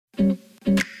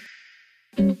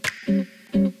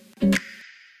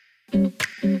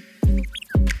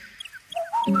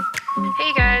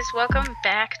welcome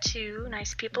back to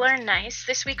Nice People Are Nice.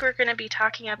 This week we're going to be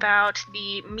talking about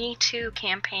the Me Too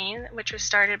campaign, which was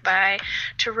started by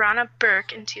Tarana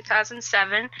Burke in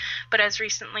 2007, but has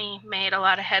recently made a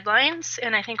lot of headlines.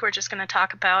 And I think we're just going to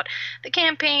talk about the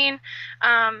campaign,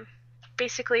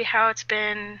 basically how it's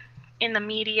been in the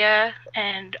media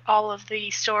and all of the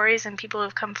stories and people who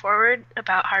have come forward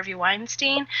about Harvey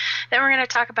Weinstein. Then we're going to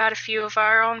talk about a few of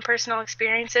our own personal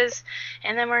experiences,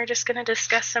 and then we're just going to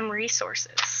discuss some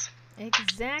resources.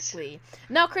 Exactly.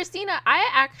 Now, Christina, I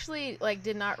actually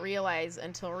did not realize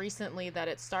until recently that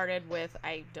it started with,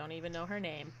 I don't even know her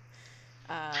name.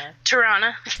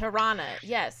 Tarana,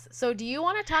 yes. So do you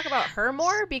want to talk about her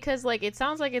more? Because it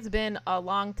sounds like it's been a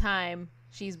long time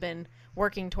she's been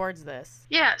working towards this.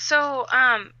 Yeah, so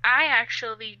I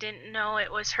actually didn't know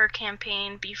it was her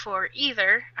campaign before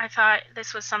either. I thought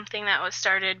this was something that was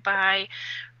started by,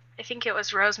 I think it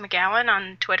was Rose McGowan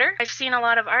on Twitter. I've seen a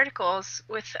lot of articles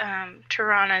with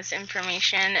Tarana's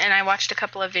information, and I watched a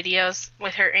couple of videos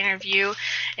with her interview,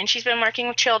 and she's been working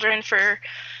with children for,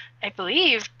 I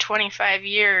believe, 25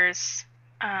 years,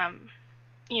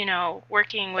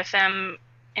 working with them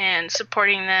and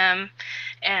supporting them.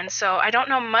 And so I don't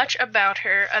know much about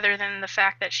her other than the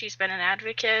fact that she's been an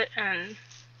advocate and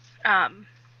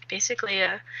basically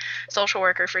a social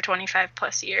worker for 25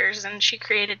 plus years. And she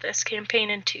created this campaign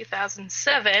in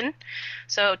 2007,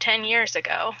 so 10 years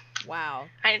ago. Wow.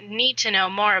 I need to know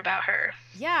more about her.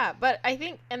 Yeah, but I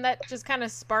think, and that just kind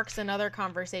of sparks another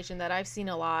conversation that I've seen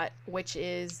a lot, which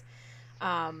is,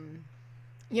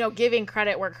 giving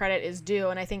credit where credit is due.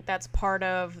 And I think that's part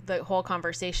of the whole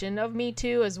conversation of Me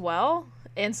Too as well.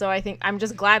 And so I think I'm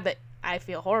just glad that I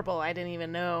feel horrible. I didn't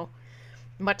even know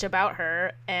much about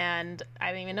her, and I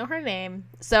didn't even know her name.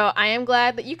 So I am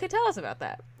glad that you could tell us about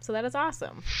that. So that is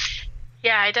awesome.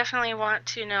 Yeah, I definitely want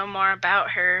to know more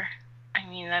about her. I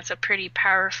mean, that's a pretty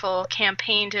powerful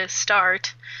campaign to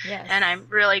start. Yes. And I'm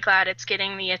really glad it's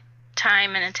getting the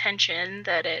time and attention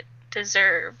that it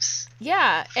deserves.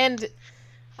 Yeah, and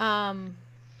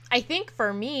I think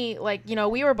for me,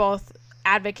 we were both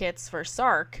advocates for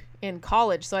SARC in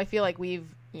college, so I feel like we've,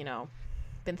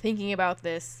 been thinking about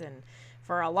this and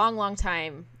for a long, long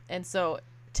time. And so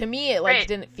to me, it Right.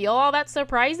 didn't feel all that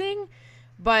surprising,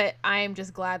 but I'm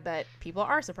just glad that people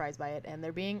are surprised by it and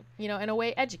they're being, in a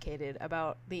way educated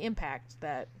about the impact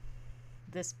that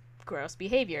this gross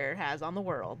behavior has on the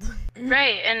world.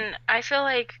 Right. And I feel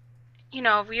like,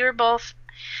 we were both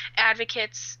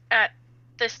advocates at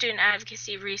the Student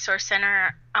Advocacy Resource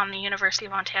Center on the University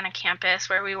of Montana campus,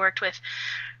 where we worked with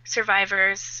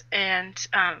survivors and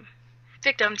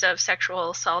victims of sexual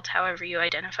assault, however you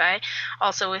identify,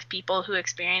 also with people who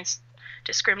experience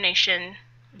discrimination,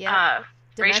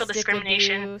 racial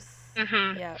discrimination.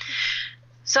 Mm-hmm. Yeah.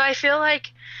 So I feel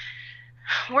like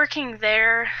working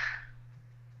there,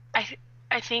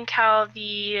 I think how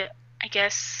the,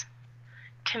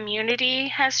 community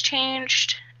has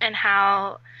changed and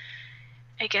how,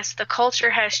 the culture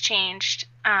has changed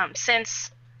since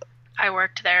I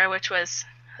worked there, which was,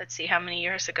 let's see, how many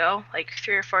years ago?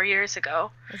 3 or 4 years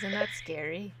ago. Isn't that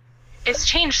scary? It's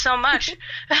changed so much.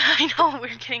 I know, we're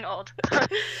getting old.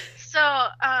 So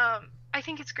I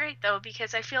think it's great, though,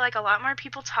 because I feel like a lot more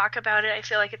people talk about it. I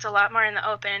feel like it's a lot more in the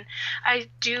open. I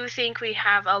do think we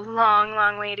have a long,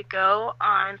 long way to go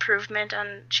on improvement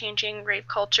on changing rape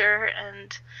culture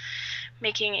and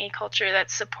making a culture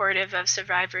that's supportive of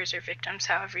survivors or victims,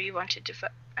 however you want to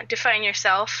define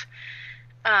yourself.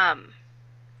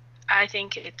 I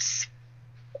think it's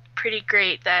pretty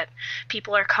great that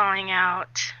people are calling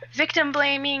out victim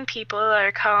blaming, people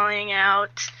are calling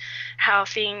out how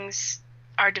things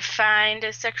are defined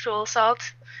as sexual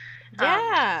assault.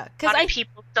 Yeah, because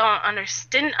people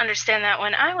didn't understand that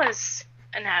when I was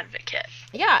an advocate.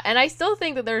 Yeah, and I still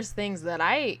think that there's things that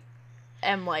I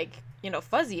am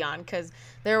fuzzy on, because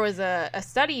there was a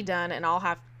study done, and I'll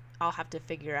have to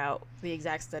figure out the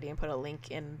exact study and put a link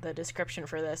in the description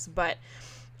for this, but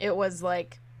it was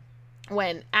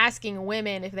when asking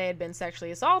women if they had been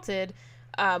sexually assaulted,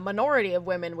 a minority of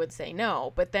women would say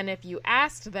no. But then if you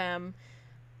asked them,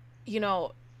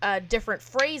 different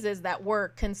phrases that were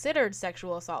considered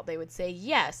sexual assault, they would say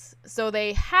yes. So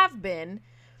they have been,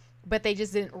 but they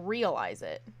just didn't realize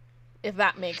it, if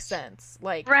that makes sense.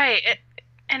 Right.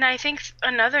 And I think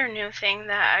another new thing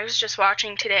that I was just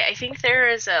watching today, I think there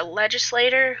is a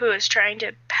legislator who is trying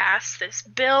to pass this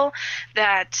bill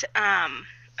that,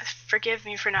 forgive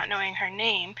me for not knowing her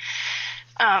name,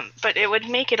 but it would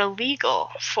make it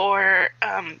illegal for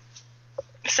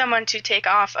someone to take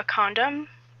off a condom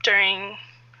during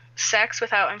sex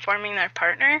without informing their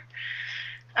partner.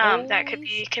 that could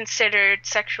be considered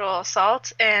sexual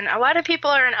assault. And a lot of people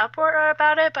are in uproar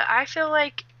about it, but I feel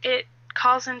like it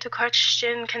calls into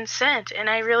question consent. And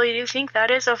I really do think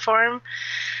that is a form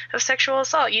of sexual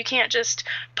assault. You can't just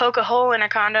poke a hole in a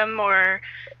condom or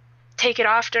take it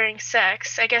off during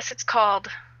sex. I guess it's called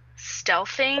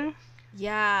stealthing.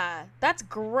 Yeah, that's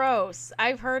gross.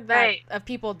 I've heard that of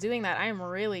people doing that. I'm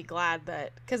really glad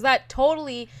that, because that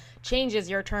totally changes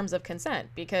your terms of consent.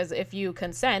 Because if you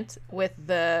consent with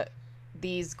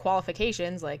these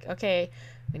qualifications, like, okay,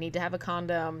 we need to have a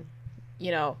condom,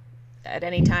 you know, at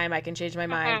any time I can change my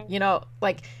mind, you know,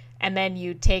 like, and then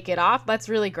you take it off, that's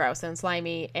really gross and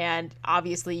slimy. And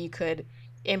obviously you could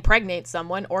impregnate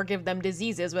someone or give them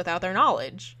diseases without their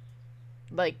knowledge.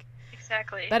 Like,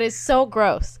 exactly. That is so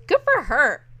gross. Good for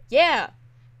her. Yeah.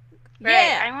 Right.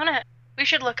 Yeah. We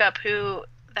should look up who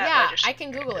that legislator is. I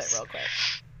can Google it real quick.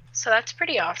 So that's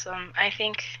pretty awesome. I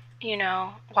think, you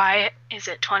know, why is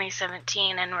it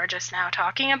 2017 and we're just now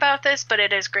talking about this? But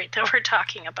it is great that we're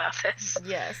talking about this.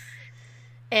 Yes.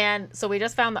 And so we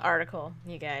just found the article,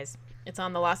 you guys. It's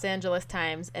on the Los Angeles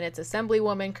Times, and it's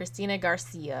Assemblywoman Cristina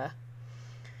Garcia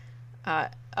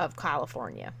of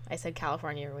California. I said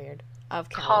California weird. Of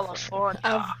California.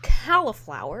 Of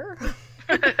cauliflower.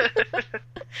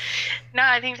 No,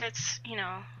 I think that's, you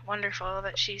know, wonderful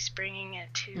that she's bringing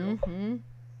it to,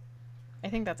 I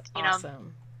think that's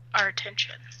awesome. Our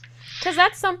attention. Because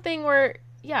that's something where,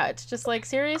 yeah, it's just like,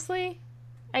 seriously?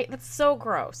 That's so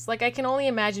gross. Like, I can only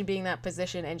imagine being in that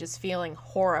position and just feeling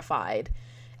horrified.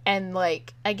 And,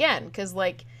 like, again, because,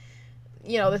 like,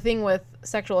 you know, the thing with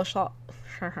sexual assault...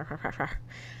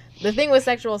 the thing with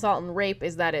sexual assault and rape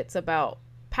is that it's about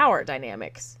power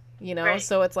dynamics, you know? Right.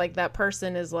 So it's like that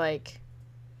person is like,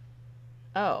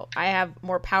 oh, I have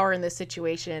more power in this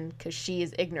situation because she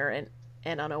is ignorant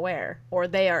and unaware, or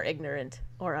they are ignorant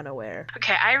or unaware.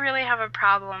 Okay, I really have a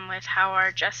problem with how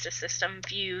our justice system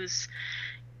views,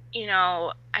 you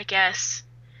know, I guess,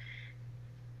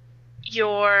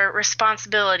 your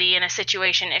responsibility in a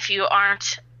situation if you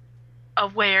aren't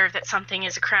aware that something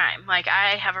is a crime. Like,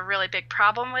 I have a really big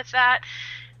problem with that,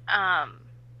 I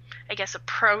guess,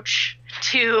 approach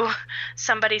to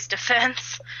somebody's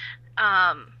defense,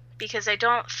 because I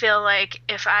don't feel like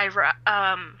if I,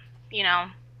 you know,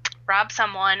 rob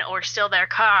someone or steal their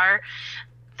car,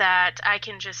 that I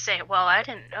can just say, well, I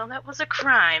didn't know that was a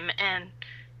crime, and,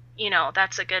 you know,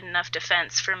 that's a good enough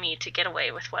defense for me to get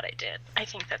away with what I did. I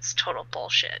think that's total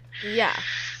bullshit. Yeah.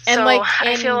 And so, like,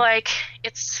 I feel like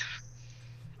it's...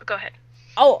 Go ahead.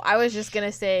 Oh, I was just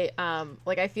gonna say,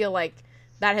 like, I feel like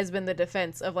that has been the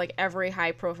defense of, like, every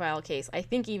high-profile case. I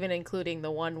think even including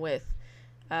the one with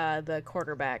the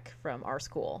quarterback from our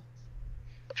school.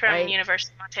 From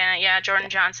University of Montana. Yeah, Jordan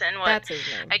Johnson. That's his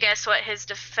name. I guess what his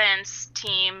defense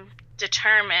team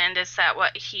determined is that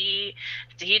he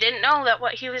didn't know that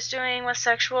what he was doing was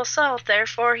sexual assault,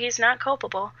 therefore he's not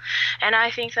culpable. And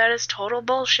I think that is total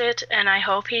bullshit, and I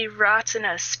hope he rots in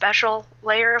a special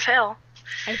layer of hell.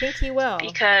 I think he will.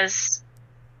 Because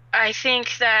I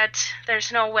think that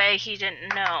there's no way he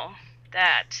didn't know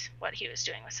that what he was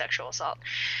doing was sexual assault.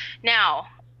 Now,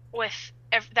 with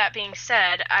that being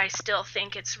said, I still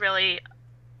think it's really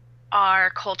our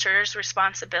culture's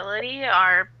responsibility,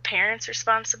 our parents'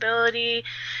 responsibility.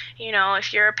 You know,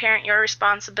 if you're a parent, your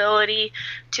responsibility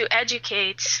to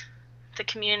educate the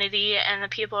community and the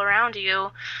people around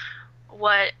you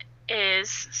what is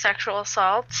sexual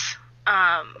assault,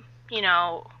 you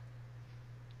know,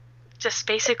 just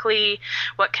basically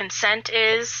what consent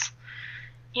is,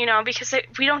 you know, because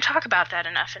we don't talk about that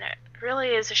enough, and it really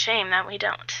is a shame that we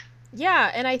don't.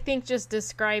 Yeah, and I think just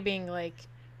describing, like,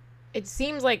 it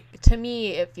seems like, to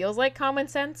me, it feels like common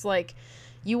sense. Like,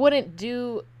 you wouldn't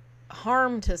do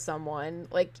harm to someone.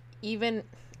 Like, even,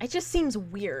 it just seems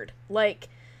weird. Like,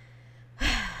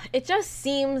 it just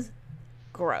seems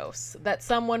gross that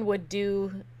someone would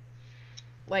do,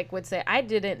 like, would say, I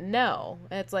didn't know.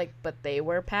 And it's like, but they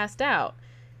were passed out.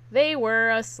 They were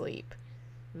asleep.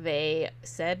 They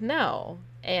said no.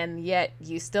 And yet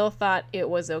you still thought it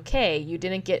was okay. You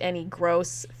didn't get any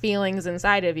gross feelings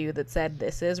inside of you that said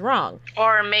this is wrong.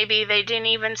 Or maybe they didn't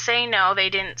even say no. They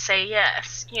didn't say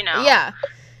yes, you know. Yeah.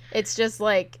 It's just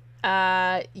like,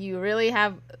 you really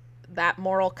have that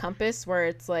moral compass where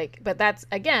it's like, but that's,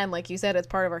 again, like you said, it's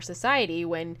part of our society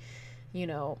when, you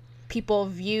know, people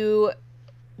view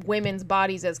women's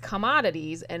bodies as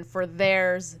commodities and for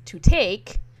theirs to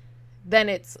take, then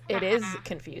it is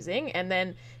confusing. And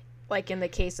then, like in the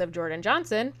case of Jordan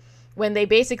Johnson, when they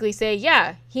basically say,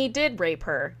 yeah, he did rape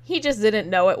her, he just didn't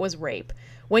know it was rape.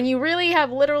 When you really have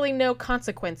literally no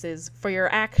consequences for your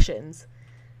actions,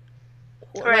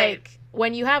 Right. Like,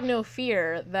 when you have no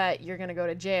fear that you're going to go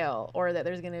to jail or that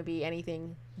there's going to be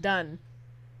anything done,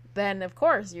 then of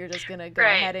course you're just going to go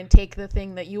ahead and take the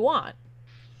thing that you want.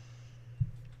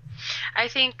 I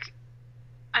think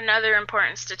another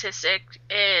important statistic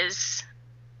is,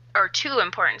 or two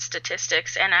important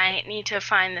statistics, and I need to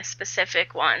find the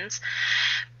specific ones,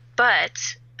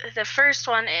 but the first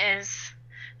one is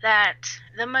that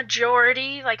the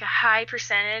majority, like a high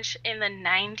percentage in the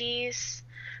 90s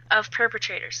of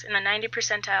perpetrators, in the 90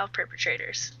 percentile of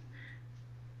perpetrators,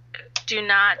 do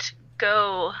not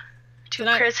go to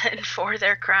prison for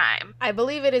their crime. I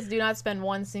believe it is do not spend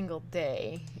one single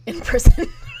day in prison.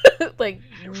 Like,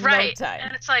 right. No time.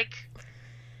 And it's like,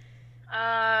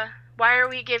 why are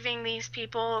we giving these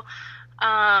people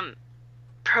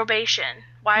probation?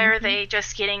 Why are they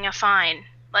just getting a fine?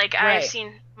 Like, right. I've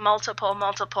seen multiple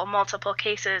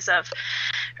cases of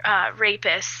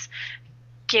rapists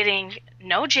getting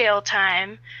no jail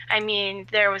time. I mean,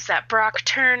 there was that Brock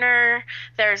Turner.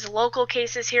 There's local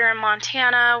cases here in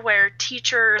Montana where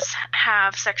teachers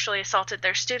have sexually assaulted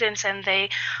their students and they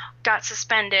got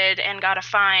suspended and got a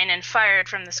fine and fired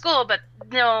from the school, but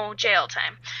no jail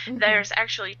time. Mm-hmm. There's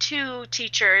actually two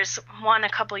teachers, one a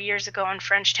couple years ago in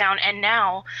Frenchtown, and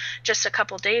now, just a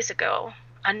couple days ago,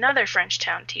 another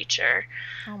Frenchtown teacher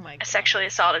sexually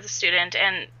assaulted a student,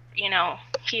 and, you know,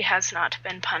 he has not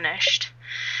been punished.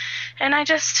 And I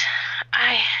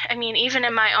mean, even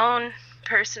in my own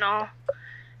personal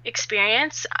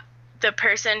experience, the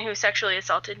person who sexually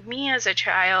assaulted me as a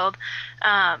child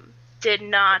did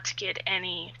not get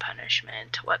any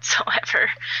punishment whatsoever.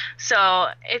 So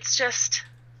it's just,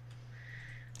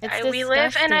 we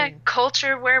live in a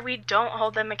culture where we don't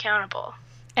hold them accountable.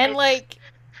 And it's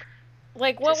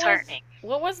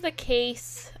what was the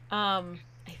case? I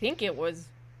think it was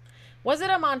it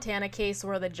a Montana case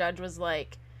where the judge was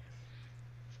like,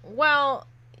 well,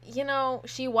 you know,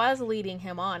 she was leading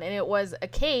him on, and it was a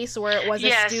case where it was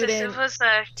a student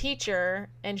teacher,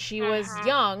 and she was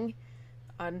young,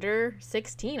 under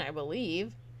 16, I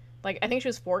believe. Like, I think she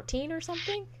was 14 or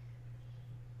something.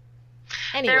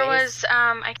 Anyways. There was,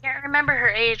 I can't remember her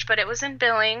age, but it was in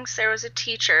Billings. There was a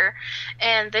teacher,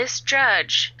 and this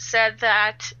judge said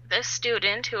that this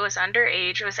student who was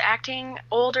underage was acting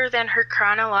older than her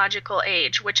chronological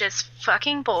age, which is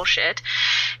fucking bullshit.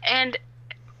 And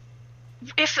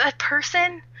if a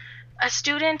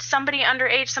student, somebody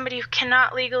underage, somebody who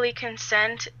cannot legally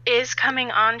consent, is coming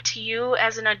on to you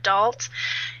as an adult,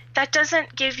 that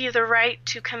doesn't give you the right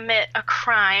to commit a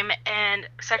crime and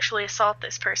sexually assault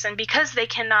this person because they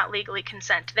cannot legally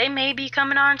consent. They may be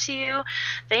coming on to you.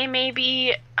 They may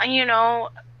be, you know,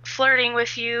 flirting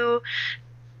with you,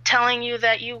 telling you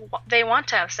that they want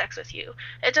to have sex with you.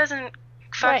 It doesn't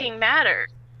fucking matter.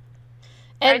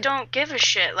 And I don't give a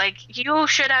shit. Like, you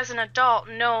should, as an adult,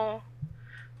 know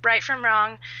right from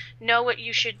wrong, know what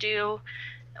you should do.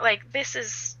 Like, this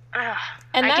is...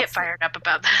 and I get fired up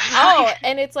about that. Oh,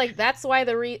 and it's like, that's why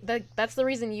that's the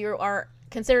reason you are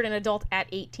considered an adult at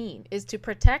 18, is to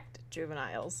protect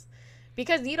juveniles.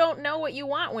 Because you don't know what you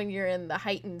want when you're in the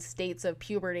heightened states of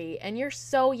puberty, and you're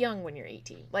so young when you're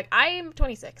 18. Like, I am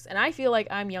 26, and I feel like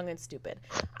I'm young and stupid.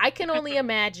 I can only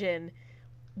imagine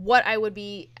what I would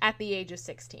be at the age of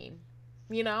 16,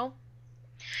 you know?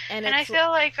 And I feel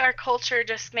like our culture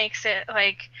just makes it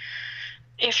like,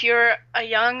 if you're a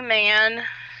young man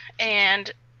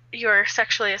and you're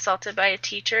sexually assaulted by a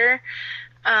teacher,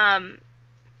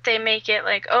 they make it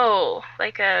like,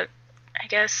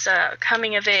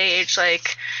 coming of age,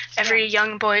 like every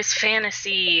young boy's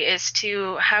fantasy is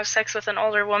to have sex with an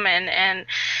older woman. And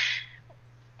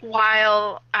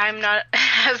while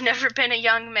have never been a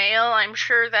young male, I'm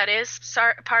sure that is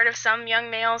part of some young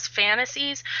males'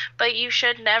 fantasies, but you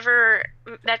should never,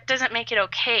 that doesn't make it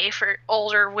okay for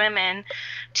older women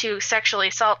to sexually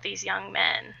assault these young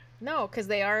men. No, because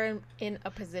they are in a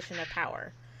position of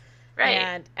power.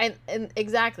 Right. And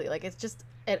exactly, like, it's just,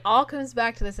 it all comes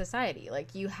back to the society.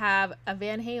 Like, you have a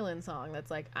Van Halen song that's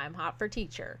like, I'm hot for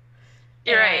teacher.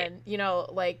 You're right. And, you know,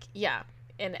 like, yeah,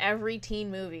 in every teen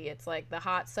movie, it's like the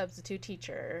hot substitute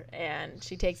teacher, and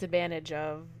she takes advantage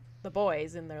of the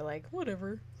boys, and they're like,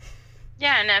 whatever.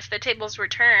 Yeah, and if the tables were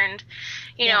turned,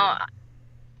 you know,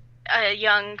 a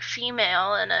young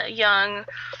female and a young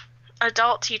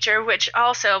adult teacher, which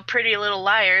also Pretty Little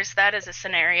Liars, that is a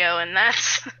scenario, and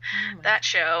that's that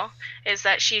show, is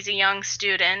that she's a young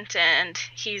student and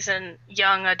he's a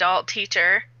young adult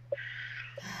teacher.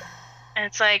 And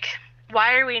it's like,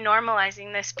 why are we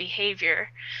normalizing this behavior?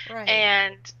 Right.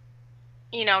 And,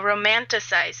 you know,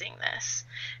 romanticizing this?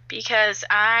 Because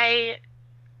I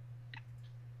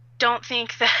don't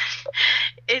think that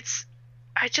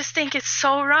I just think it's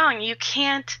so wrong. You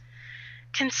can't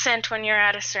consent when you're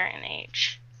at a certain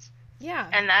age. Yeah.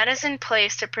 And that is in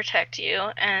place to protect you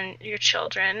and your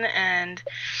children, and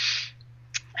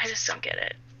I just don't get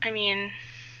it. I mean,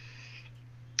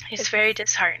 it's very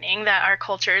disheartening that our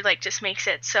culture like just makes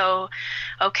it so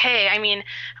okay. I mean,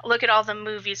 look at all the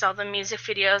movies, all the music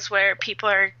videos where people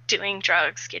are doing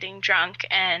drugs, getting drunk,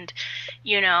 and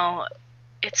you know,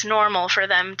 it's normal for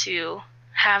them to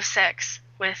have sex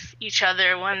with each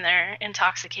other when they're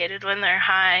intoxicated, when they're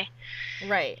high.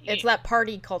 Right. It's that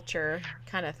party culture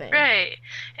kind of thing. Right.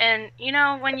 And you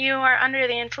know, when you are under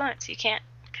the influence, you can't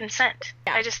consent.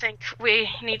 Yeah. I just think we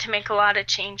need to make a lot of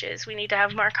changes. We need to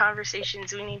have more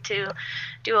conversations. We need to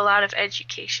do a lot of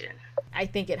education. I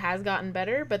think it has gotten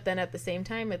better, but then at the same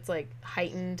time, it's like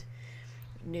heightened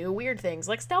new weird things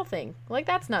like stealthing. Like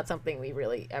that's not something we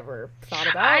really ever thought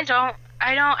about.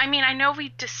 I mean, I know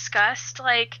we discussed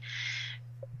like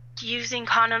using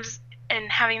condoms and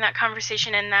having that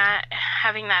conversation and that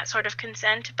having that sort of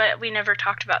consent, but we never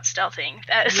talked about stealthing.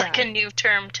 That is like a new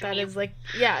term to me. That is like,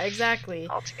 yeah, exactly.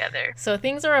 Altogether. So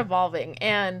things are evolving,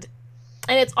 and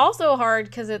it's also hard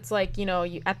because it's like, you know,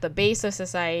 at the base of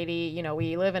society, you know,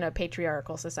 we live in a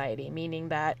patriarchal society, meaning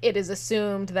that it is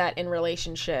assumed that in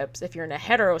relationships, if you're in a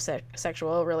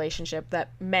heterosexual relationship,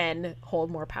 that men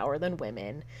hold more power than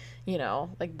women, you know,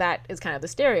 like that is kind of the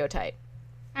stereotype.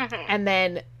 Mm-hmm. And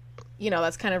then, you know,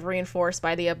 that's kind of reinforced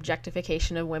by the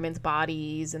objectification of women's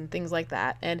bodies and things like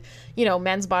that. And, you know,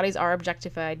 men's bodies are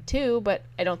objectified too, but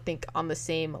I don't think on the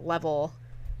same level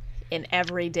in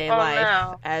everyday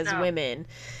life as women.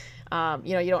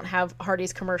 You know, you don't have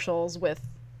Hardee's commercials with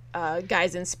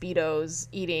guys in Speedos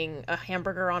eating a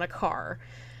hamburger on a car,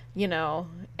 you know,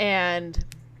 and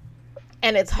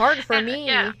it's hard for me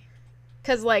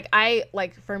because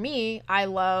for me, I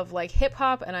love like hip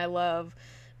hop and I love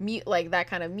like that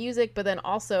kind of music, but then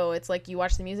also it's like you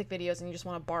watch the music videos and you just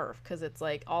want to barf because it's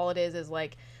like all it is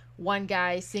like one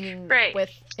guy singing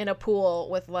in a pool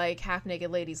with like half naked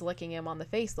ladies licking him on the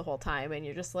face the whole time, and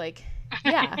you're just like,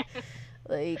 yeah,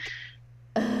 like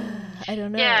I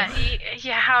don't know. Yeah.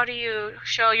 How do you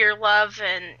show your love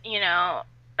and, you know,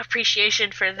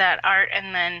 appreciation for that art,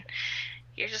 and then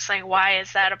you're just like, why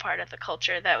is that a part of the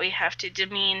culture that we have to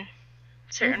demean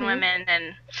certain women?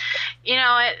 And you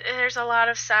know, there's a lot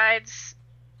of sides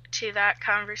to that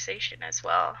conversation as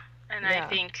well. And I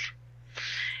think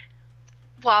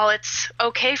while it's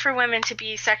okay for women to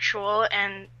be sexual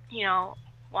and, you know,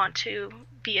 want to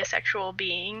be a sexual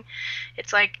being,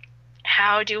 it's like,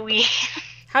 how do we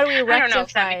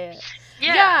rectify it?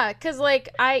 Yeah, because like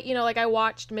I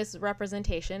watched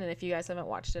Misrepresentation, and if you guys haven't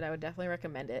watched it, I would definitely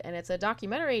recommend it. And it's a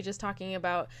documentary just talking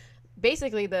about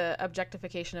basically the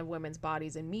objectification of women's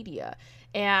bodies in media.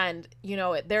 And, you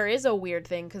know, there is a weird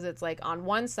thing because it's like on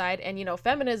one side, and, you know,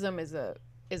 feminism is a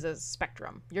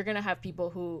spectrum. You're going to have people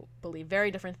who believe very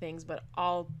different things, but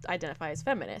all identify as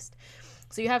feminist.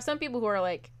 So you have some people who are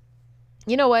like,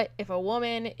 you know what, if a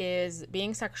woman is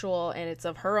being sexual and it's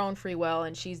of her own free will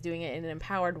and she's doing it in an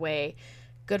empowered way,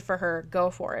 good for her, go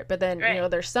for it. But then, you know,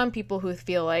 there's some people who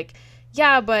feel like,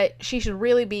 yeah, but she should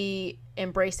really be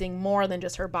embracing more than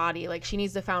just her body. Like she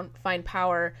needs to find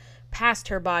power past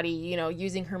her body, you know,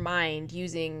 using her mind,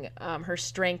 using her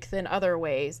strength in other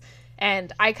ways.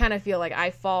 And I kind of feel like I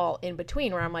fall in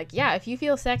between where I'm like, yeah, if you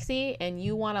feel sexy and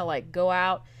you want to like go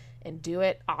out and do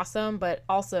it, awesome. But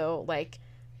also like,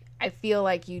 I feel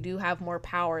like you do have more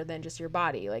power than just your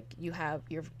body. Like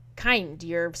you're kind,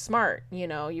 you're smart, you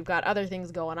know, you've got other things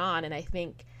going on. And I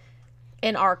think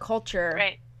in our culture,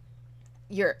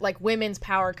 your like women's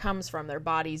power comes from their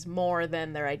bodies more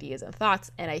than their ideas and thoughts.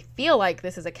 And I feel like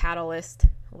this is a catalyst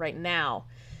right now,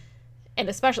 and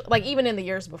especially like even in the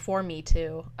years before Me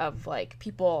Too, of like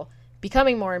people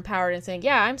becoming more empowered and saying,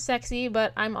 yeah, I'm sexy,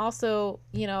 but I'm also,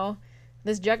 you know,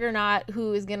 this juggernaut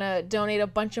who is gonna donate a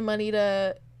bunch of money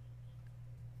to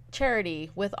charity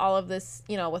with all of this,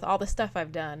 you know, with all the stuff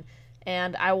I've done,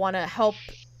 and I want to help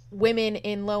women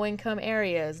in low-income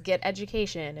areas get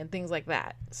education and things like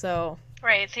that. So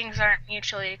things aren't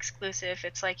mutually exclusive.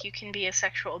 It's like you can be a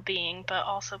sexual being but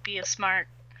also be a smart,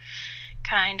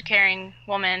 kind, caring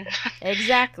woman.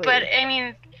 Exactly. But I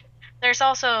mean, there's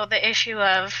also the issue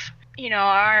of, you know,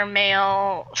 our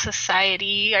male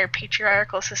society, our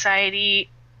patriarchal society,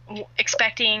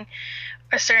 expecting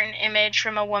a certain image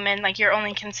from a woman. Like you're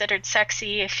only considered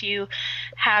sexy if you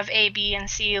have A, B, and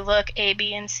C look, A,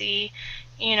 B, and C,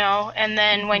 you know, and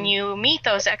then when you meet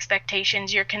those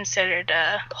expectations, you're considered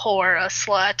a whore, a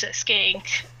slut, a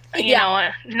skank, you know,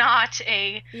 not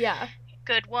a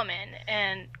good woman,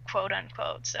 and quote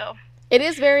unquote. So It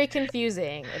is very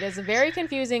confusing. It is very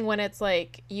confusing when it's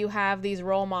like you have these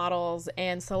role models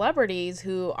and celebrities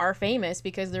who are famous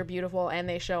because they're beautiful and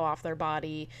they show off their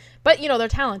body. But, you know, they're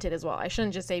talented as well. I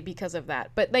shouldn't just say because of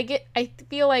that. But I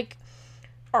feel like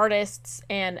artists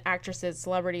and actresses,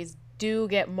 celebrities do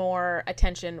get more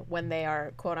attention when they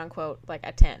are quote unquote like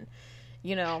a 10.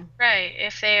 You know, right,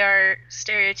 if they are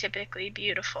stereotypically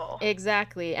beautiful,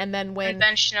 exactly. And then when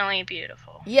conventionally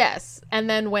beautiful, yes, and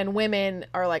then when women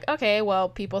are like, okay, well,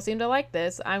 people seem to like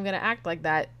this, I'm gonna act like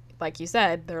that, like you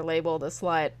said, they're labeled a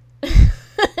slut.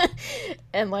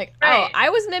 And like, right. Oh, I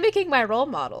was mimicking my role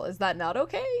model, is that not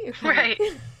okay? Right.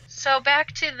 So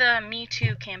back to the Me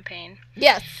Too campaign.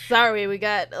 Yes, sorry, we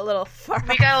got a little far.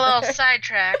 We got a little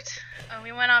sidetracked.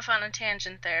 We went off on a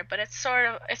tangent there, but it's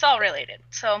all related.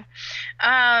 So,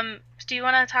 do you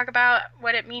want to talk about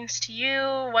what it means to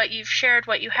you, what you've shared,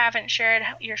 what you haven't shared,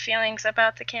 your feelings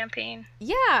about the campaign?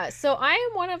 Yeah, so I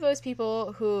am one of those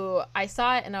people who I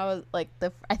saw it and I was like,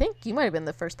 I think you might have been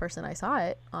the first person I saw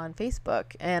it on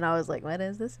Facebook, and I was like, what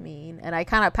does this mean? And I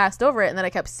kind of passed over it, and then I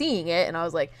kept seeing it, and I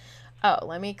was like, oh,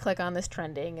 let me click on this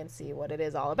trending and see what it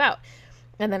is all about.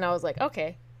 And then I was like,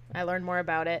 okay, I learned more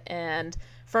about it. And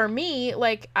for me,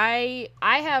 like, I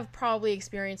have probably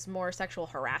experienced more sexual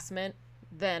harassment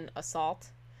than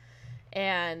assault.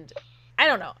 And I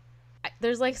don't know.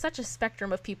 There's like such a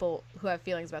spectrum of people who have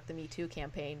feelings about the Me Too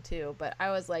campaign too. But I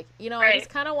was like, you know, right. I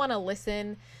just kind of want to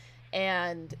listen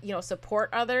and, you know, support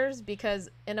others, because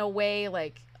in a way,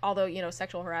 like, although, you know,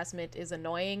 sexual harassment is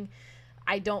annoying,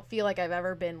 I don't feel like I've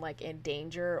ever been like in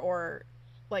danger or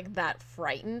like that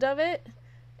frightened of it.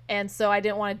 And so I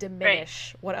didn't want to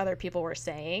diminish what other people were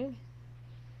saying.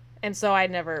 And so I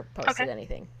never posted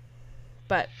anything.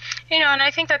 But, you know, and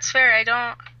I think that's fair.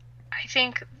 I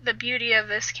think the beauty of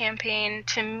this campaign,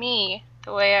 to me,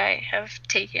 the way I have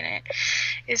taken it,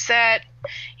 is that,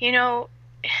 you know,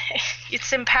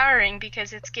 it's empowering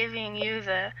because it's giving you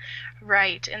the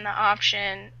right and the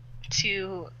option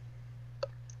to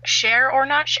share or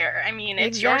not share. I mean,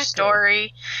 it's your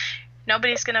story.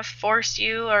 Nobody's going to force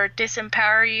you or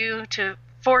disempower you to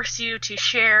force you to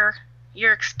share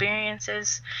your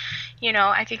experiences. You know,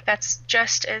 I think that's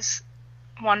just as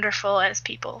wonderful as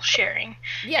people sharing.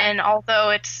 Yeah. And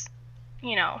although it's,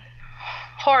 you know,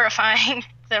 horrifying,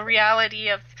 the reality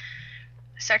of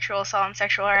sexual assault and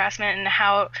sexual harassment, and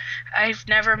how I've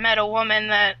never met a woman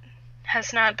that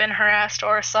has not been harassed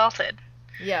or assaulted.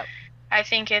 Yep. I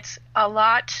think it's a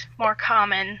lot more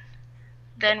common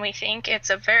than we think. It's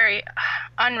a very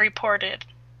unreported,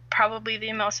 probably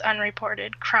the most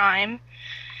unreported crime.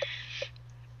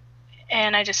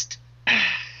 And I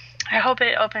hope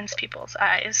it opens people's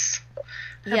eyes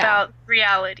about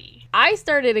reality. I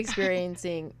started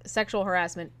experiencing sexual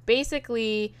harassment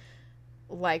basically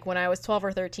like when I was 12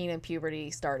 or 13 and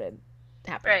puberty started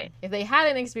happening. Right. If they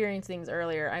hadn't experienced things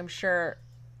earlier, I'm sure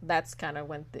that's kind of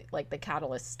when the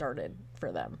catalyst started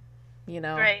for them, you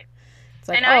know? Right. It's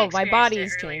like, oh, my body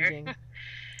is changing.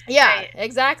 Yeah, right.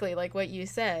 Exactly. Like what you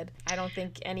said. I don't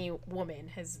think any woman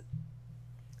has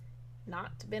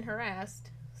not been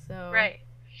harassed. So. Right.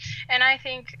 And I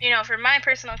think, you know, from my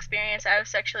personal experience, I was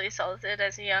sexually assaulted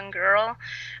as a young girl.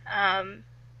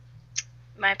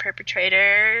 My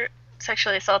perpetrator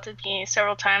sexually assaulted me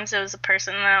several times. It was a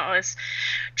person that was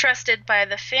trusted by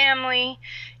the family,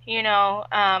 you know,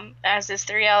 as is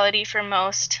the reality for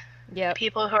most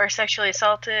people who are sexually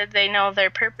assaulted. They know their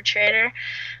perpetrator.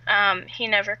 He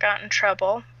never got in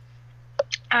trouble.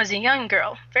 I was a young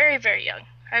girl, very, very young.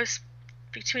 I was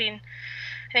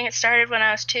I think it started when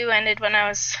I was 2, ended when I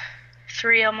was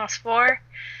 3, almost 4.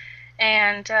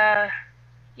 And,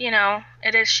 you know,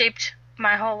 it has shaped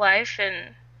my whole life,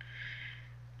 and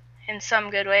in some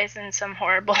good ways and some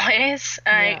horrible ways.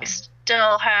 Yeah. I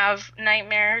still have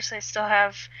nightmares. I still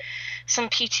have some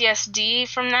PTSD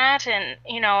from that. And,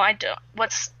 you know,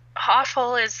 what's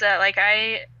awful is that, like,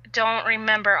 I don't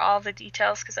remember all the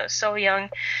details because I was so young,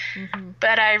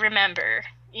 but I remember,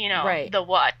 you know, the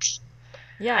what.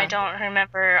 Yeah. I don't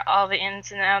remember all the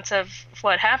ins and outs of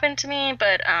what happened to me,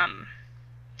 but,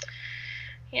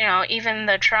 you know, even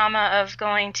the trauma of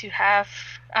going to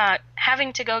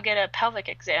having to go get a pelvic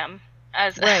exam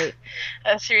as a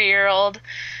 3-year-old,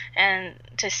 and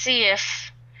to see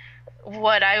if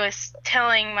what I was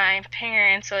telling my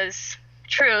parents was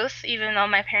truth, even though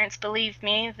my parents believed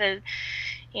me, that,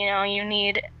 you know, you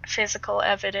need physical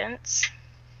evidence.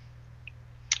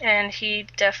 And he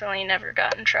definitely never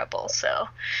got in trouble, so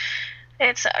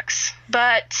it sucks.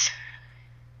 But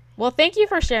well, thank you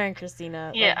for sharing,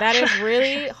 Christina. Yeah. Like, that is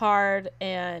really hard,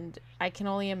 and I can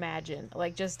only imagine.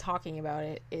 Like, just talking about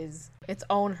it is its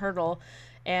own hurdle.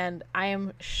 And I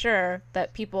am sure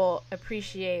that people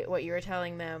appreciate what you were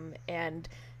telling them, and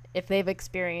if they've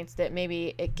experienced it,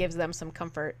 maybe it gives them some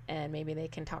comfort and maybe they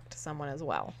can talk to someone as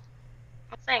well.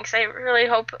 Well, thanks. I really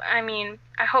hope,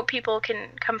 I hope people can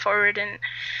come forward and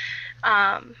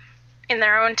in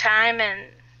their own time, and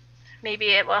maybe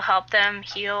it will help them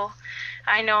heal.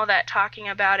 I know that talking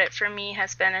about it for me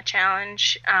has been a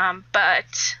challenge,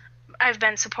 but I've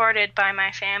been supported by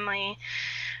my family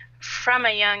from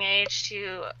a young age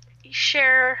to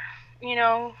share,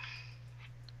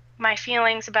 my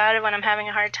feelings about it when I'm having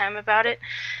a hard time about it,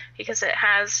 because it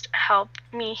has helped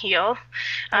me heal.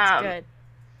 That's good.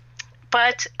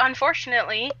 But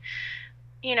unfortunately,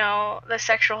 the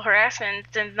sexual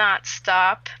harassment did not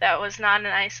stop. That was not an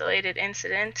isolated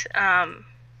incident.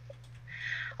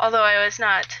 Although I was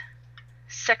not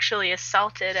sexually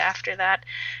assaulted after that,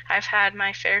 I've had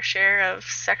my fair share of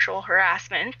sexual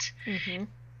harassment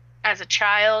as a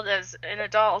child, as an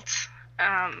adult.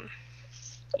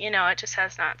 It just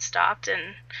has not stopped.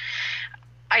 And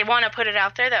I want to put it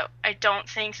out there that I don't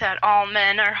think that all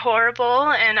men are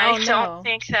horrible, and I don't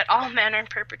think that all men are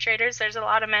perpetrators. There's a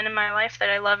lot of men in my life that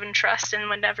I love and trust and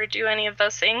would never do any of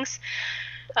those things.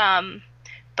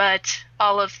 But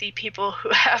all of the people who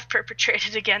have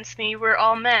perpetrated against me were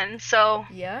all men. So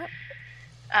yeah,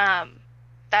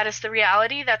 that is the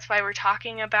reality. That's why we're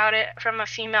talking about it from a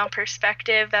female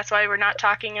perspective. That's why we're not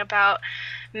talking about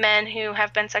men who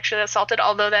have been sexually assaulted,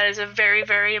 although that is a very,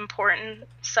 very important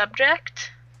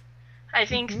subject. I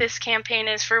think this campaign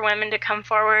is for women to come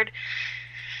forward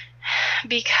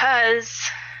because,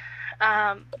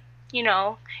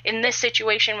 in this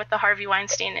situation with the Harvey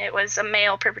Weinstein, it was a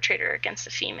male perpetrator against a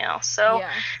female. So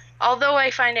although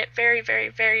I find it very, very,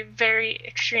 very, very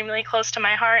extremely close to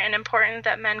my heart and important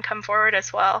that men come forward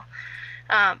as well,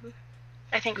 I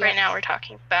think right now we're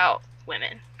talking about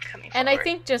women coming forward. And I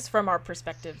think just from our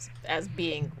perspectives as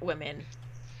being women,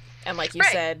 and like you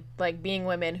said, like being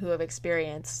women who have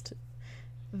experienced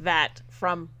that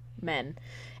from men.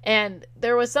 And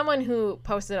there was someone who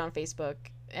posted on Facebook,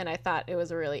 and I thought it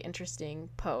was a really interesting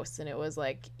post, and it was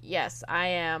like, yes, I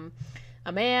am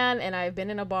a man, and I've been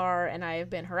in a bar, and I have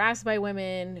been harassed by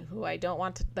women who I don't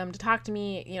want them to talk to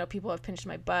me. People have pinched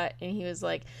my butt. And he was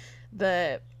like,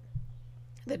 the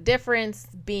difference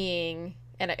being,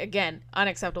 and again,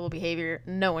 unacceptable behavior,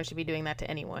 no one should be doing that to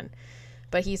anyone.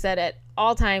 But he said at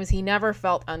all times he never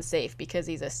felt unsafe because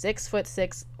he's a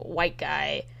 6'6" white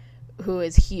guy who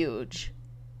is huge,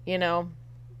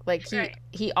 like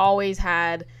he always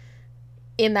had,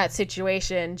 in that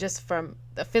situation, just from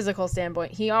the physical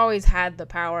standpoint, he always had the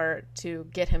power to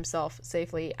get himself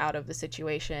safely out of the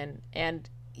situation. And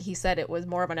he said it was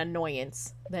more of an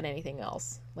annoyance than anything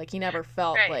else. Like he never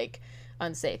felt like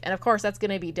unsafe. And of course that's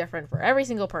going to be different for every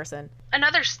single person.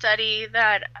 Another study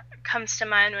that comes to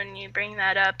mind when you bring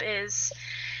that up is,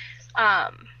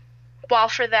 while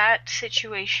for that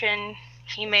situation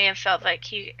he may have felt like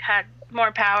he had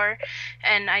more power,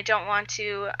 and I don't want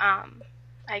to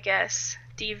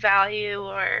devalue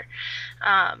or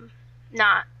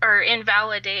not or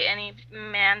invalidate any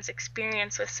man's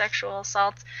experience with sexual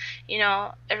assault.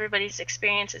 Everybody's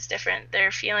experience is different,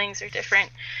 their feelings are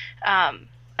different.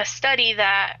 A study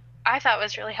that I thought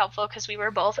was really helpful, because we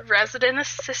were both resident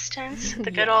assistants at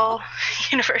the good old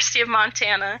University of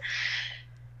Montana.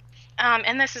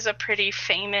 And this is a pretty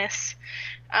famous,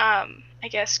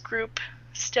 group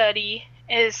study,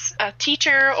 is a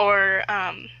teacher or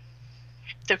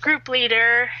the group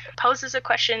leader poses a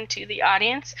question to the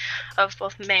audience of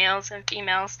both males and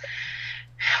females.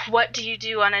 What do you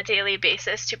do on a daily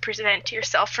basis to prevent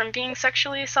yourself from being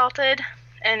sexually assaulted?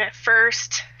 And at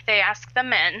first they ask the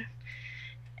men.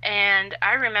 And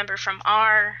I remember from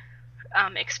our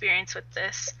experience with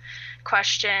this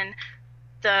question,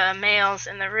 the males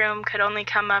in the room could only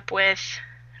come up with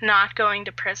not going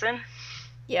to prison.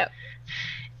 Yep.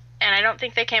 And I don't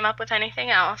think they came up with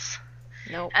anything else.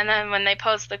 Nope. And then when they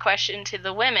posed the question to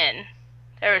the women,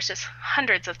 there was just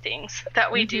hundreds of things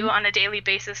that we do on a daily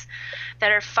basis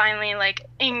that are finally like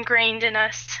ingrained in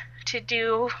us to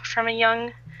do from a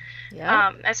young,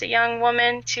 as a young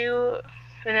woman to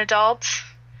an adult,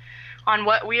 on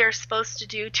what we are supposed to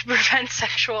do to prevent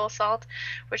sexual assault,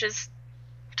 which is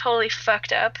totally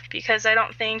fucked up, because I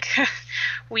don't think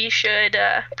we should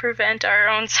prevent our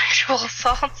own sexual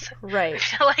assaults. Right. I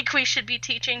feel like we should be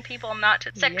teaching people not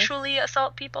to sexually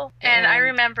assault people. And I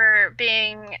remember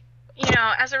being,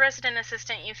 as a resident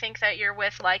assistant, you think that you're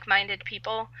with like-minded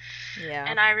people. Yeah.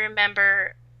 And I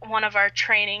remember one of our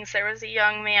trainings, there was a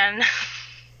young man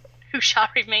who shall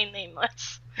remain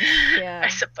nameless. Yeah. I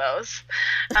suppose.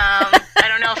 I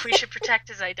don't know if we should protect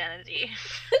his identity.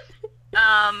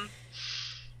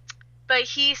 But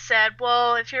he said,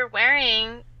 well, if you're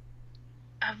wearing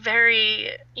a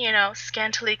very,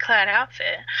 scantily clad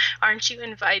outfit, aren't you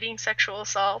inviting sexual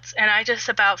assaults? And I just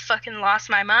about fucking lost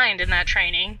my mind in that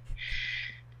training.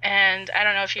 And I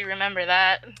don't know if you remember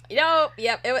that. Yep.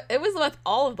 It was with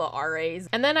all of the RAs.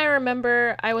 And then I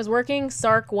remember I was working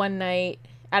SARC one night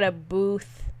at a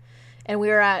booth, and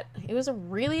it was a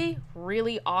really,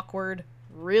 really awkward,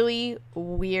 really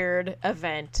weird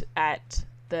event at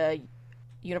the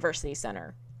University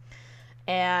Center.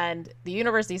 And the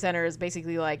University Center is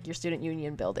basically like your student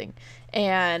union building.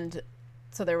 And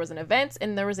so there was an event,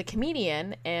 and there was a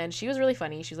comedian, and she was really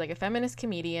funny. She was like a feminist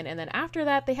comedian. And then after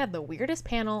that, they had the weirdest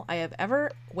panel I have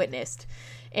ever witnessed.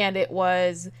 And it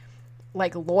was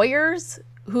like lawyers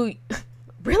who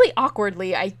really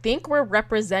awkwardly, I think, were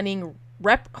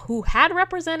who had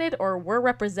represented or were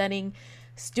representing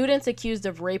students accused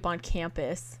of rape on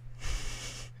campus.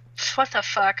 What the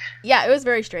fuck? Yeah, it was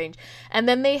very strange. And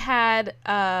then they had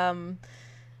another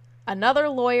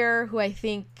lawyer who I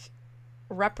think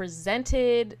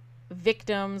represented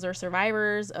victims or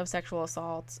survivors of sexual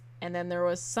assaults. And then there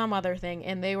was some other thing.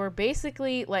 And they were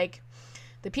basically like,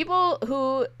 the people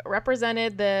who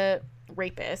represented the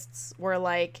rapists were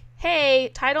like, hey,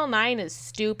 Title IX is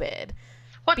stupid.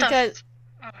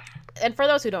 And for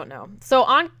those who don't know, so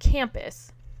on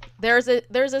campus, there's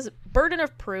this burden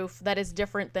of proof that is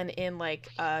different than in like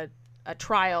a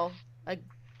trial.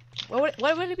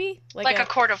 What would it be? Like a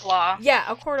court of law. Yeah,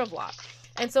 a court of law.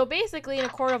 And so basically in a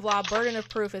court of law, burden of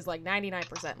proof is like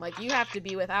 99%. Like you have to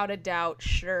be without a doubt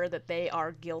sure that they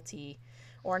are guilty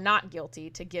or not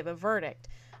guilty to give a verdict.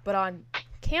 But on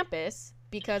campus,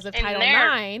 because of Title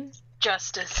IX,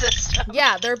 justice system.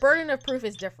 Yeah, their burden of proof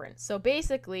is different. So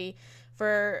basically,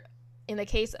 in the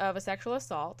case of a sexual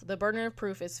assault, the burden of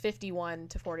proof is 51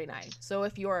 to 49. So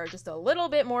if you are just a little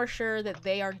bit more sure that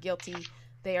they are guilty,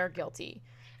 they are guilty.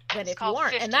 Than if you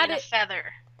aren't. And that is feather.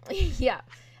 Yeah.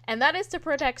 And that is to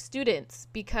protect students,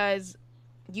 because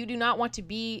you do not want to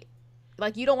be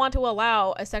like, you don't want to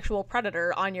allow a sexual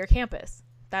predator on your campus.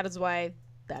 That is why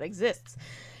that exists.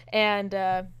 And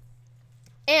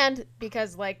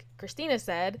because, like Christina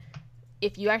said,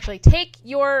 if you actually take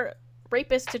your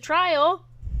rapist to trial,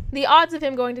 the odds of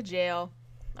him going to jail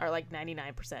are like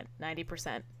 99%,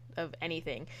 90% of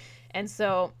anything. And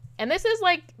so, and this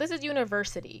is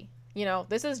university. You know,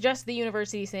 this is just the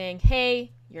university saying,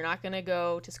 hey, you're not going to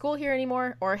go to school here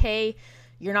anymore. Or, hey,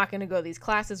 you're not going to go to these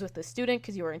classes with the student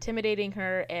because you are intimidating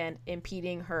her and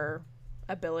impeding her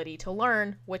ability to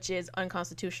learn, which is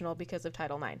unconstitutional because of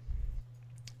Title IX.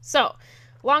 So,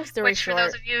 long story short. For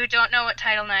those of you who don't know what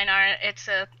Title IX are, it's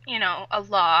a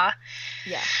law.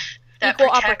 Yeah. Equal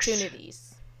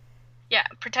opportunities. Yeah,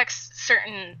 protects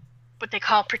certain, what they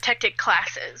call protected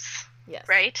classes. Yes.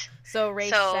 Right? So race,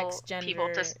 sex, gender. People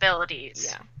with disabilities.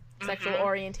 Yeah. Sexual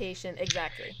orientation.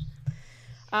 Exactly.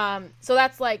 So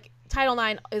that's like, Title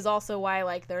IX is also why,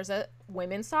 like, there's a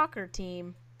women's soccer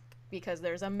team because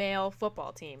there's a male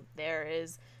football team. There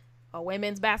is a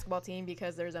women's basketball team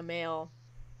because there's a male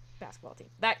basketball team.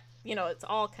 That, it's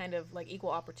all kind of like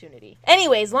equal opportunity.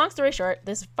 Anyways, long story short,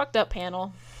 this fucked up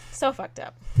panel. So fucked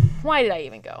up. Why did I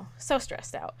even go? So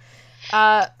stressed out.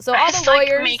 So all the lawyers,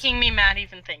 like, making me mad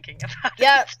even thinking about it.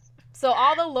 Yeah. So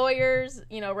all the lawyers,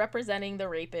 representing the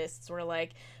rapists were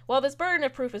like, well, this burden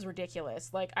of proof is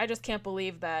ridiculous. Like, I just can't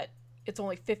believe that it's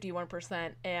only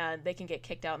 51% and they can get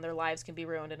kicked out and their lives can be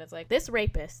ruined. And it's like, this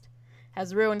rapist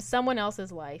has ruined someone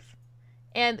else's life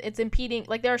and it's impeding,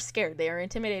 like, they're scared. They are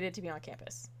intimidated to be on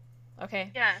campus.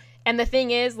 Okay? Yeah. And the thing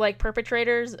is, like,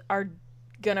 perpetrators are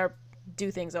gonna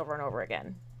do things over and over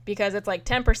again because it's like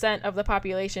 10% of the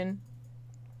population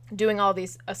doing all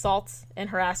these assaults and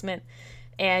harassment,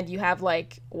 and you have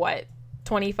like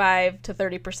 25 to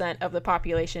 30% of the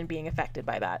population being affected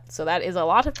by that. So that is a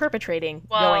lot of perpetrating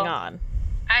going on.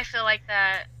 I feel like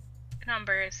that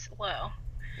number is low.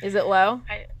 Is it low?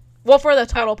 Well, for the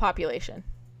total population.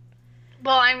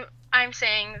 Well, I'm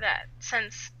saying that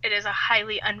since it is a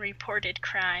highly unreported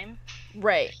crime,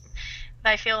 right,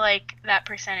 I feel like that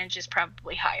percentage is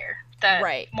probably higher. That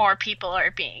more people are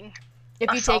being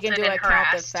if you take into account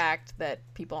harassed. The fact that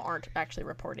people aren't actually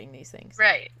reporting these things.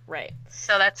 Right.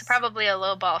 So that's probably a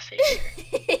low ball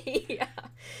figure. Yeah.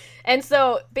 And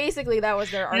so basically that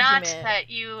was their argument. Not that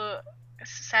you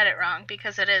said it wrong,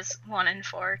 because it is 1 in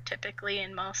 4 typically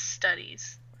in most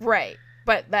studies. Right.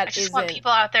 But that I just want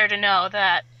people out there to know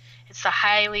that it's a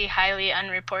highly, highly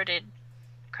unreported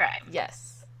crime.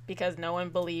 Yes. Because no one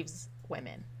believes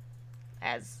women.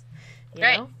 As, you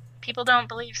know? People don't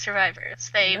believe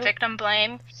survivors. They victim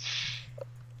blame.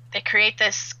 They create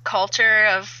this culture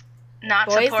of not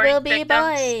boys supporting will be victims.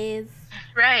 boys.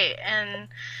 Right. And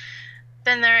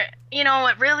then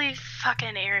what really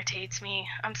fucking irritates me,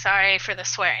 I'm sorry for the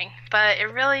swearing, but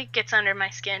it really gets under my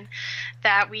skin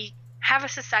that we have a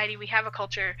society, we have a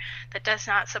culture that does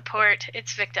not support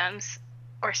its victims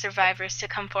or survivors to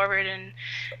come forward and,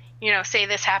 say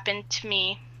this happened to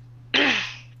me.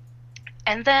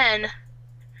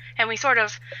 And we sort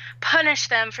of punish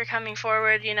them for coming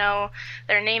forward.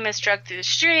 Their name is dragged through the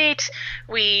street.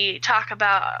 We talk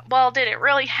about, well, did it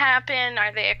really happen?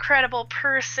 Are they a credible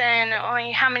person?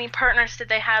 How many partners did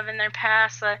they have in their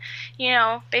past?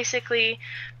 Basically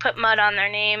put mud on their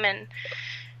name and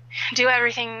do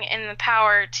everything in the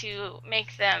power to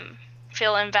make them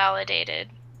feel invalidated.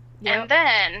 Yep. And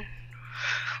then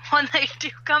when they do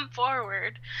come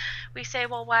forward, we say,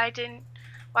 well, why didn't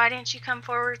you come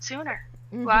forward sooner?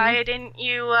 Mm-hmm. Why didn't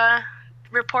you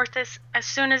report this as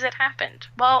soon as it happened?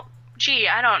 Well, gee,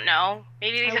 I don't know.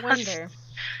 Maybe because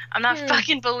I'm not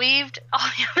fucking believed all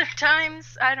the other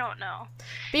times. I don't know.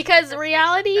 Because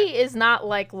reality is not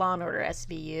like Law & Order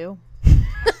SVU.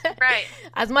 Right.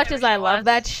 As much as I love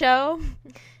that show,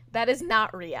 that is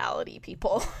not reality,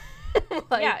 people.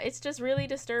 Yeah, it's just really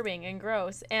disturbing and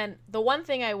gross. And the one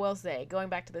thing I will say, going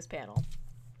back to this panel,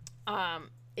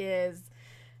 is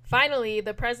finally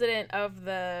the president of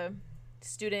the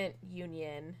student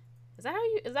union, is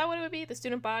that what it would be? The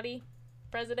student body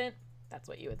president? That's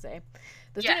what you would say.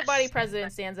 The student body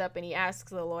president stands up and he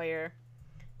asks the lawyer,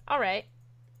 all right,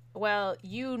 well,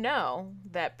 you know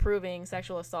that proving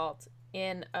sexual assault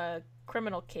in a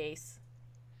criminal case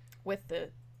with the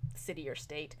city or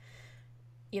state,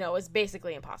 is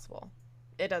basically impossible.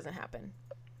 It doesn't happen.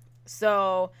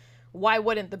 So why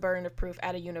wouldn't the burden of proof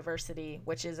at a university,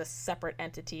 which is a separate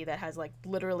entity that has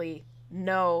literally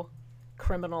no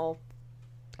criminal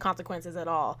consequences at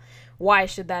all, why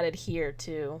should that adhere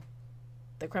to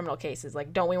the criminal cases?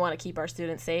 Don't we want to keep our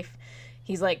students safe?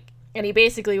 He's and he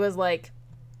basically was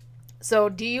so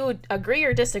do you agree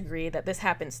or disagree that this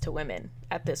happens to women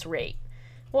at this rate?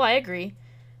 Well, I agree.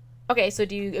 Okay, so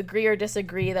do you agree or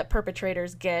disagree that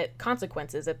perpetrators get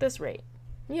consequences at this rate?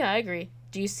 Yeah, I agree.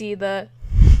 Do you see the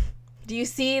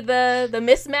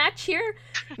mismatch here?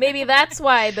 Maybe that's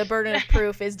why the burden of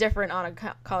proof is different on a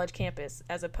college campus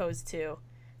as opposed to...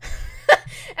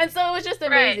 And so it was just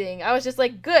amazing. Right. I was just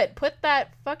good, put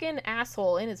that fucking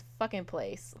asshole in his fucking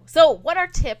place. So what are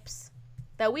tips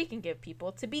that we can give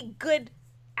people to be good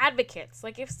advocates?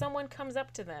 If someone comes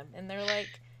up to them and they're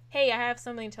hey, I have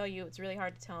something to tell you. It's really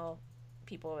hard to tell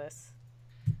people this.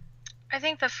 I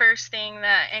think the first thing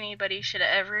that anybody should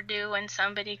ever do when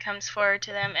somebody comes forward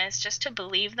to them is just to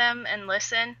believe them and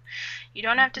listen. You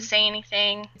don't have to say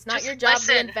anything. It's not your job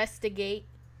to investigate.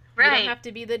 Right. You don't have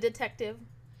to be the detective.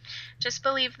 Just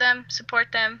believe them,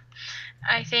 support them.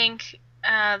 I think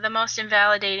the most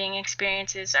invalidating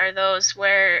experiences are those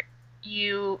where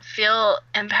you feel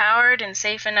empowered and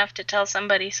safe enough to tell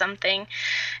somebody something,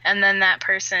 and then that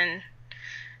person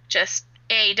just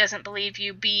A, doesn't believe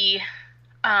you, B,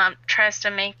 tries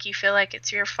to make you feel like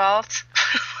it's your fault.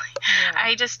 Yeah.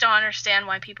 I just don't understand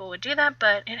why people would do that,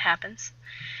 but it happens.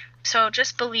 So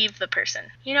just believe the person.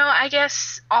 I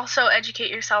guess also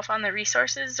educate yourself on the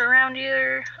resources around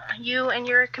you and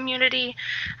your community,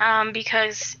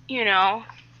 because,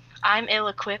 I'm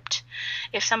ill-equipped.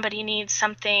 If somebody needs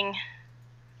something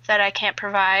that I can't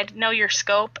provide, know your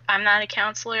scope. I'm not a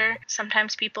counselor.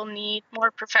 Sometimes people need more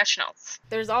professionals.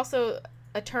 There's also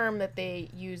a term that they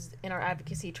use in our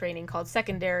advocacy training called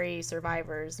secondary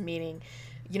survivors, meaning,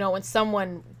 when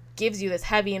someone gives you this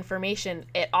heavy information,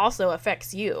 it also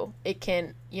affects you. It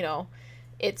can,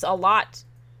 it's a lot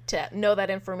to know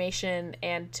that information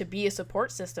and to be a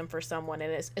support system for someone,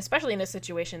 and especially in a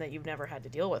situation that you've never had to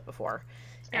deal with before.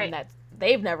 Right. And that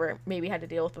they've never maybe had to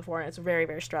deal with before, and it's very,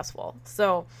 very stressful.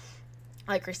 So,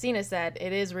 like Christina said,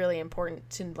 it is really important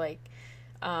to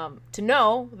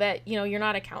know that, you're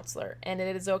not a counselor, and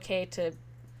it is okay to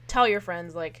tell your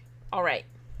friends, all right,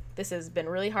 this has been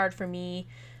really hard for me,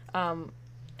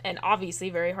 and obviously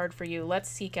very hard for you. Let's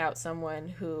seek out someone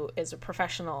who is a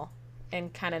professional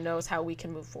and kind of knows how we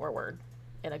can move forward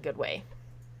in a good way.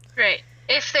 Right.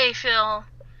 If they feel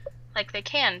like they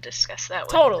can discuss that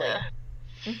with totally.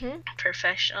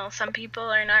 Professional. Some people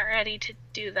are not ready to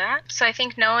do that. So I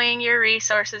think knowing your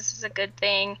resources is a good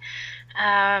thing.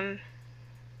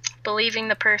 Believing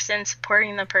the person,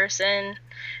 supporting the person,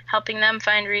 helping them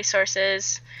find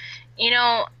resources.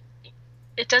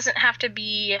 It doesn't have to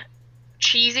be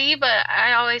cheesy, but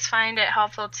I always find it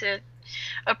helpful to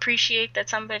appreciate that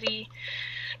somebody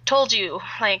told you,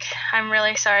 I'm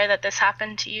really sorry that this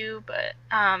happened to you, but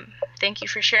thank you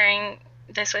for sharing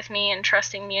this with me and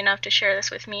trusting me enough to share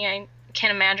this with me. I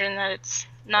can't imagine that it's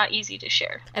not easy to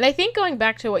share. And I think going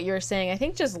back to what you were saying, I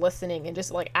think just listening and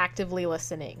just like actively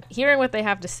listening, hearing what they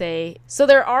have to say. So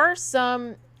there are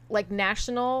some like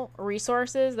national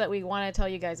resources that we want to tell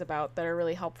you guys about that are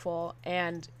really helpful.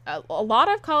 And a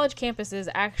lot of college campuses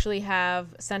actually have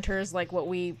centers like what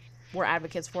we were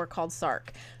advocates for called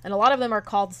SARC. And a lot of them are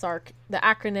called SARC. The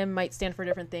acronym might stand for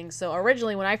different things. So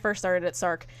originally when I first started at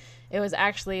SARC, it was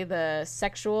actually the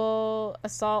Sexual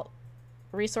Assault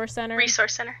Resource Center.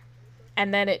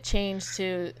 And then it changed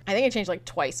to, I think it changed like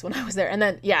twice when I was there. And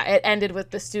then, yeah, it ended with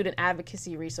the Student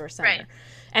Advocacy Resource Center. Right.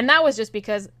 And that was just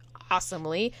because,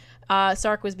 awesomely,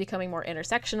 SARC was becoming more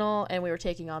intersectional, and we were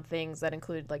taking on things that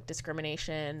included like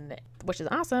discrimination, which is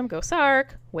awesome. Go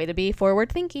SARC. Way to be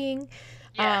forward thinking.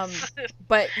 Yes.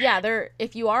 But yeah,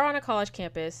 if you are on a college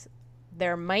campus,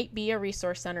 there might be a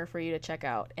resource center for you to check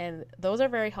out. And those are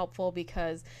very helpful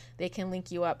because they can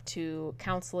link you up to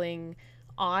counseling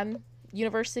on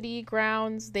university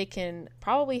grounds. They can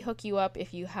probably hook you up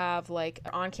if you have like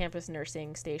an on-campus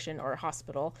nursing station or a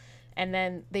hospital. And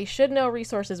then they should know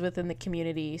resources within the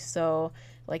community. So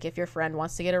like if your friend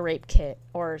wants to get a rape kit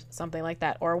or something like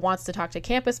that, or wants to talk to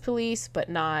campus police but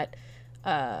not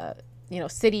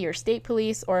city or state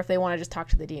police, or if they want to just talk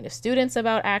to the dean of students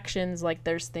about actions, like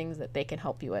there's things that they can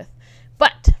help you with.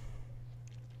 But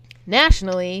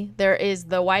nationally, there is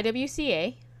the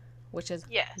YWCA, which is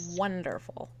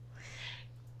wonderful.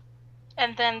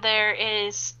 And then there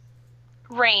is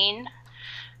RAIN,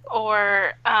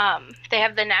 or they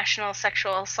have the National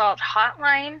Sexual Assault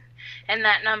Hotline, and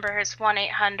that number is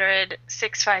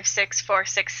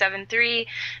 1-800-656-4673.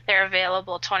 They're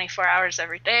available 24 hours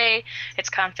every day. It's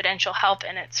confidential help,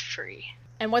 and it's free.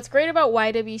 And what's great about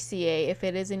YWCA, if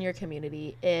it is in your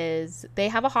community, is they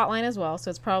have a hotline as well, so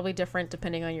it's probably different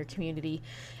depending on your community.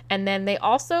 And then they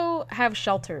also have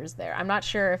shelters there. I'm not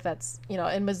sure if that's,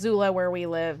 in Missoula where we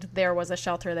lived, there was a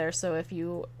shelter there. So if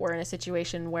you were in a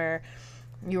situation where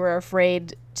you were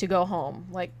afraid to go home,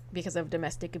 like because of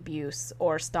domestic abuse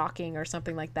or stalking or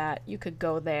something like that, you could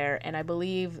go there. And I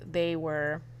believe they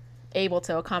were able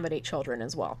to accommodate children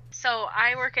as well. So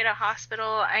I work at a hospital.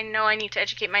 I know I need to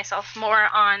educate myself more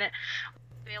on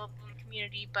available in the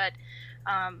community, but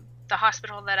the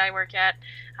hospital that I work at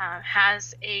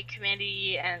has a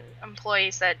committee and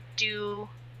employees that do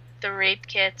the rape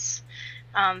kits.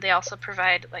 They also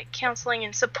provide like counseling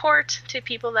and support to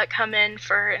people that come in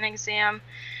for an exam.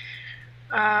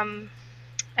 I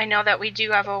know that we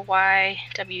do have a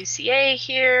YWCA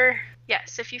here.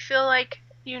 Yes, if you feel like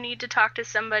you need to talk to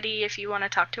somebody, if you want to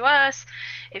talk to us,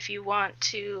 if you want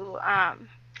to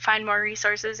find more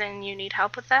resources and you need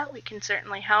help with that, we can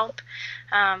certainly help.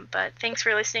 But thanks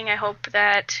for listening. I hope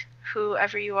that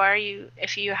whoever you are,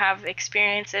 if you have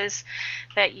experiences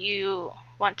that you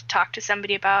want to talk to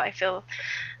somebody about,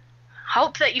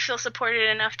 hope that you feel supported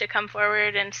enough to come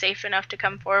forward and safe enough to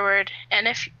come forward. And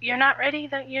if you're not ready,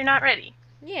 then you're not ready.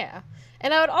 Yeah.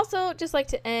 And I would also just like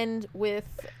to end with,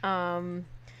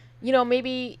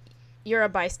 maybe you're a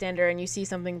bystander and you see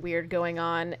something weird going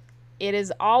on. It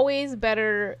is always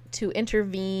better to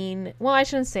intervene. Well, I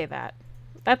shouldn't say that.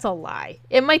 That's a lie.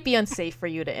 It might be unsafe for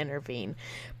you to intervene.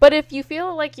 But if you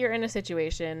feel like you're in a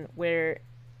situation where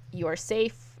you are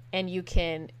safe and you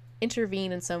can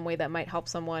intervene in some way that might help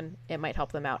someone, it might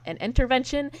help them out. And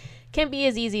intervention can be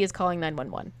as easy as calling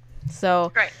 911.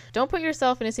 So Don't put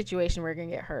yourself in a situation where you're going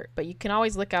to get hurt, but you can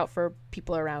always look out for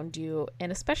people around you,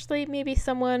 and especially maybe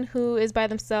someone who is by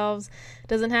themselves,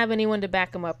 doesn't have anyone to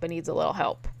back them up and needs a little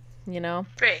help,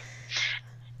 Right.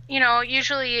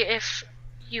 Usually if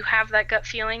you have that gut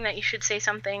feeling that you should say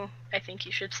something, I think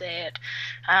you should say it.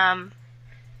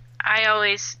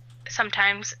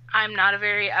 Sometimes I'm not a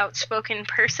very outspoken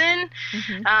person.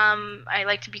 Mm-hmm. I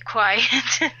like to be quiet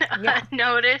and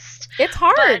unnoticed. It's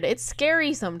hard. It's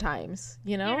scary sometimes,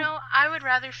 I would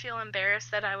rather feel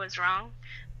embarrassed that I was wrong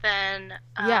than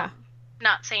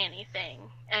not say anything.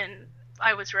 And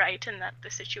I was right and that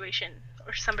the situation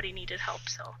or somebody needed help.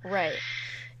 So right.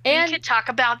 And we could talk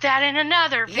about that in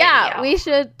another video. Yeah, we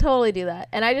should totally do that.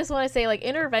 And I just want to say, like,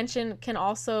 intervention can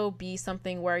also be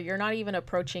something where you're not even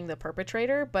approaching the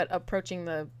perpetrator, but approaching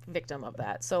the victim of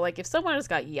that. So, like, if someone just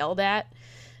got yelled at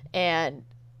and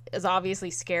is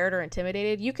obviously scared or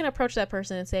intimidated, you can approach that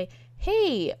person and say,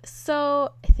 hey,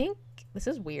 so I think this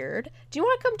is weird. Do you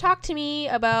want to come talk to me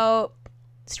about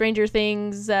Stranger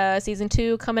Things season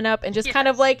 2 coming up, and just kind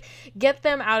of like get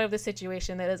them out of the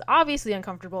situation that is obviously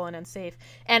uncomfortable and unsafe.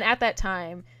 And at that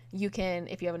time, you can,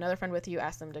 if you have another friend with you,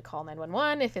 ask them to call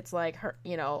 911 if it's like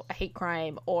a hate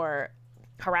crime or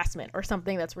harassment or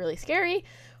something that's really scary,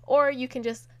 or you can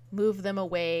just move them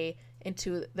away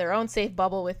into their own safe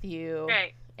bubble with you,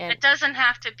 And it doesn't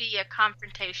have to be a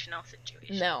confrontational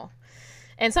situation. no.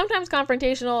 And sometimes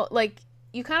confrontational, like,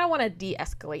 you kind of want to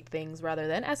de-escalate things rather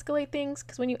than escalate things,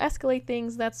 because when you escalate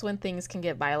things, that's when things can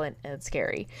get violent and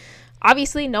scary.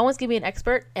 Obviously, no one's going to be an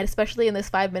expert, and especially in this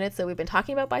 5 minutes that we've been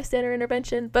talking about bystander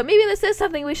intervention, but maybe this is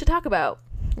something we should talk about.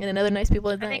 And another Nice People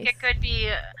is Nice. I think it could be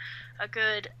a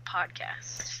good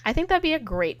podcast. I think that'd be a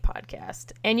great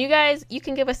podcast. And you guys, you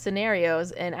can give us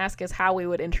scenarios and ask us how we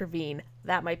would intervene.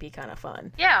 That might be kind of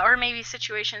fun. Yeah, or maybe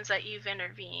situations that you've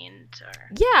intervened, or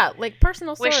yeah, like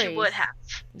personal stories. wish you would have.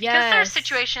 Because Yes. there are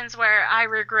situations where I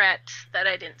regret that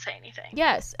I didn't say anything.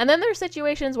 Yes, and then there's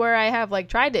situations where I have like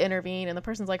tried to intervene and the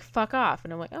person's like, "Fuck off,"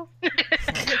 and I'm like, "Oh,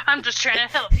 I'm just trying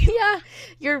to help you. yeah,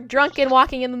 you're drunk and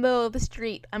walking in the middle of the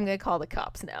street. I'm gonna call the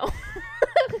cops now."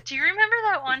 Do you remember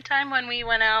that one time when we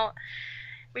went out?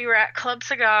 We were at Club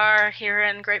Cigar here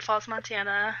in Great Falls,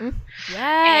 Montana.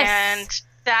 Yes. And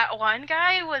that one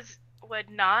guy would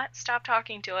not stop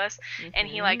talking to us, and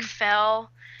he like fell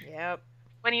Yep.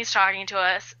 when he was talking to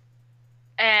us,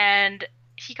 and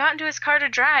he got into his car to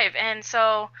drive. And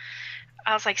so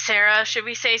I was like, Sarah, should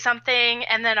we say something?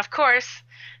 And then of course,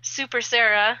 Super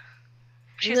Sarah,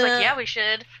 she was like, yeah, we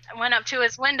should. I went up to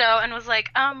his window and was like,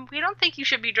 we don't think you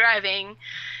should be driving.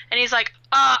 And he's like,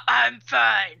 I'm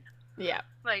fine. Yeah.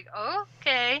 Like,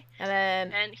 okay. And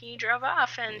then And he drove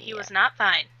off, and he was not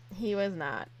fine. he was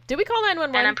not. Did we call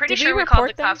 911? And I'm pretty Did sure we report called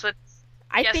the them? cops with.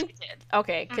 I Yes, think we did.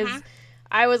 okay, because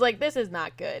I was like, this is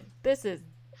not good. This is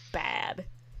bad.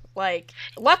 Like,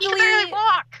 He luckily could barely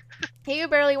walk. he could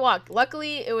barely walk.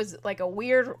 Luckily, it was like a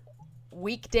weird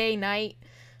weekday night,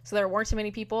 so there weren't too many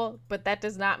people. But that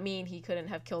does not mean he couldn't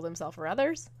have killed himself or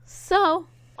others. So,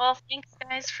 Well, thanks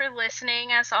guys for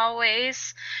listening. As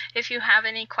always, if you have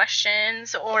any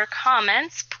questions or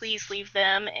comments, please leave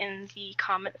them in the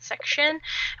comment section.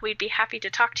 We'd be happy to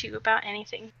talk to you about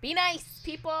anything. be nice,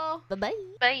 people. Bye-bye.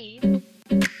 Bye.